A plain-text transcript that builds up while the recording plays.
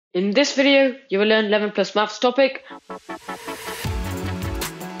In this video, you will learn 11 plus maths topic.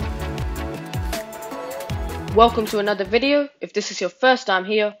 Welcome to another video. If this is your first time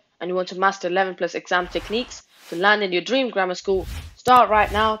here and you want to master 11 plus exam techniques to land in your dream grammar school, start right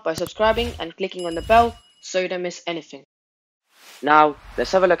now by subscribing and clicking on the bell so you don't miss anything. Now,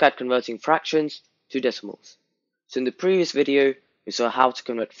 let's have a look at converting fractions to decimals. So in the previous video, we saw how to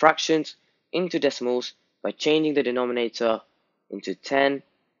convert fractions into decimals by changing the denominator into 10,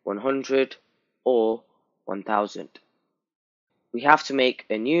 100, or 1000. We have to make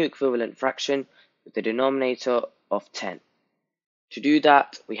a new equivalent fraction with the denominator of 10. To do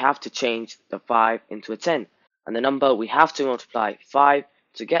that, we have to change the 5 into a 10, and the number we have to multiply 5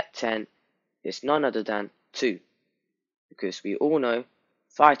 to get 10 is none other than 2, because we all know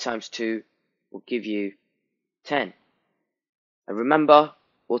 5 times 2 will give you 10. And remember,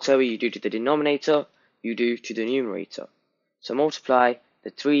 whatever you do to the denominator, you do to the numerator. So multiply the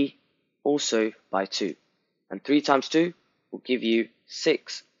 3 also by 2. And 3 times 2 will give you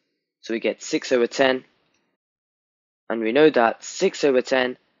 6. So we get 6 over 10. And we know that 6 over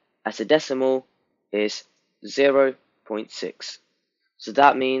 10 as a decimal is 0.6. So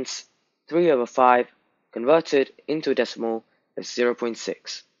that means 3 over 5 converted into a decimal is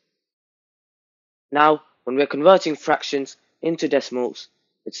 0.6. Now, when we're converting fractions into decimals,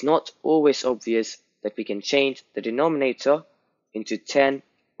 it's not always obvious that we can change the denominator into 10,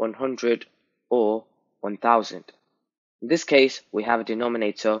 100, or 1000. In this case, we have a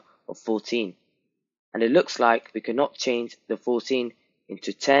denominator of 14, and it looks like we cannot change the 14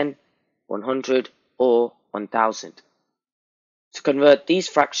 into 10, 100, or 1000. To convert these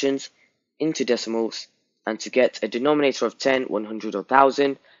fractions into decimals and to get a denominator of 10, 100, or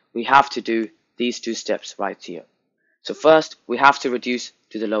 1000, we have to do these two steps right here. So first, we have to reduce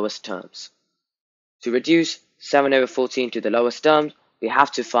to the lowest terms. To reduce 7 over 14 to the lowest term, we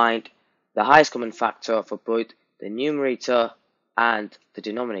have to find the highest common factor for both the numerator and the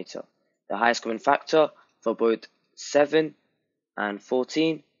denominator. The highest common factor for both 7 and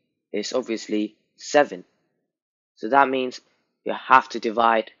 14 is obviously 7. So that means you have to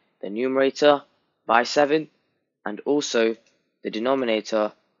divide the numerator by 7 and also the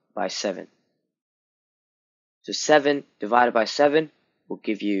denominator by 7. So 7 divided by 7 will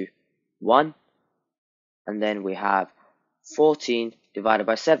give you 1. And then we have 14 divided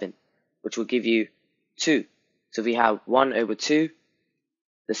by 7, which will give you 2. So we have 1 over 2.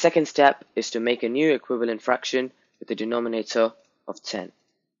 The second step is to make a new equivalent fraction with the denominator of 10.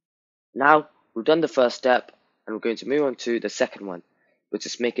 Now, we've done the first step, and we're going to move on to the second one, which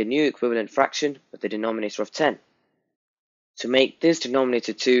is make a new equivalent fraction with the denominator of 10. To make this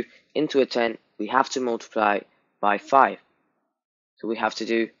denominator 2 into a 10, we have to multiply by 5. So we have to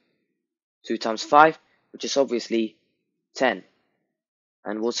do 2 times 5, which is obviously 10.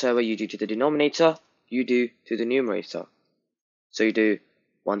 And whatever you do to the denominator, you do to the numerator. So you do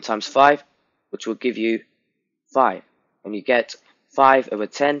 1 times 5, which will give you 5. And you get 5 over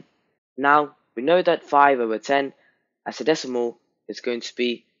 10. Now, we know that 5 over 10 as a decimal is going to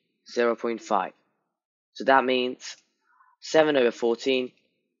be 0.5. So that means 7 over 14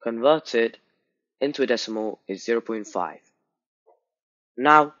 converted into a decimal is 0.5.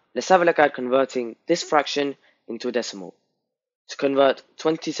 Now, let's have a look at converting this fraction into a decimal. To convert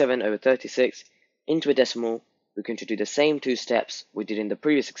 27 over 36 into a decimal, we're going to do the same two steps we did in the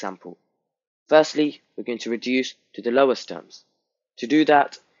previous example. Firstly, we're going to reduce to the lowest terms. To do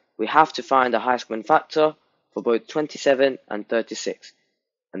that, we have to find the highest common factor for both 27 and 36.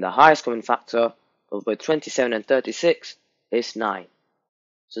 And the highest common factor for both 27 and 36 is 9.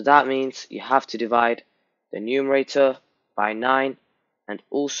 So that means you have to divide the numerator by 9 and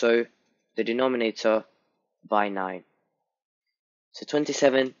also the denominator by 9. So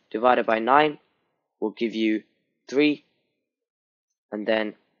 27 divided by 9 will give you 3, and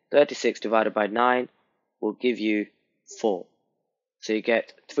then 36 divided by 9 will give you 4. So you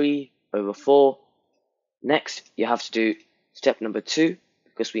get 3 over 4. Next, you have to do step number 2,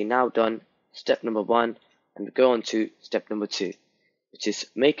 because we've now done step number 1, and we go on to step number 2, which is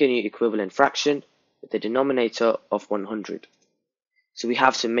make a new equivalent fraction with the denominator of 100. So we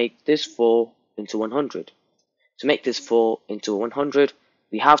have to make this 4 into 100. To make this 4 into 100,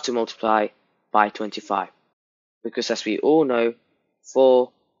 we have to multiply by 25. Because as we all know,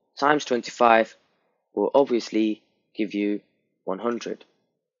 4 times 25 will obviously give you 100.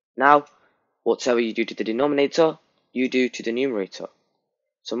 Now, whatever you do to the denominator, you do to the numerator.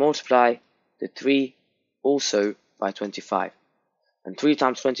 So multiply the 3 also by 25. And 3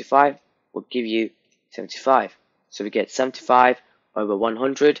 times 25 will give you 75. So we get 75 over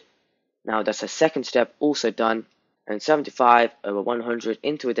 100. Now that's a second step also done. and 75 over 100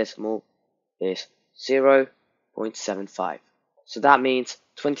 into a decimal is 0.75. So that means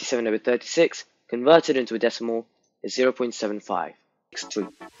 27 over 36 converted into a decimal is 0.75.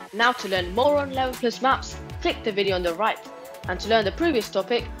 Now to learn more on 11 plus maths, click the video on the right, and to learn the previous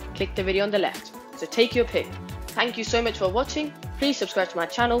topic, click the video on the left. So take your pick. Thank you so much for watching. Please subscribe to my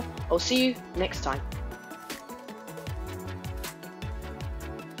channel. I'll see you next time.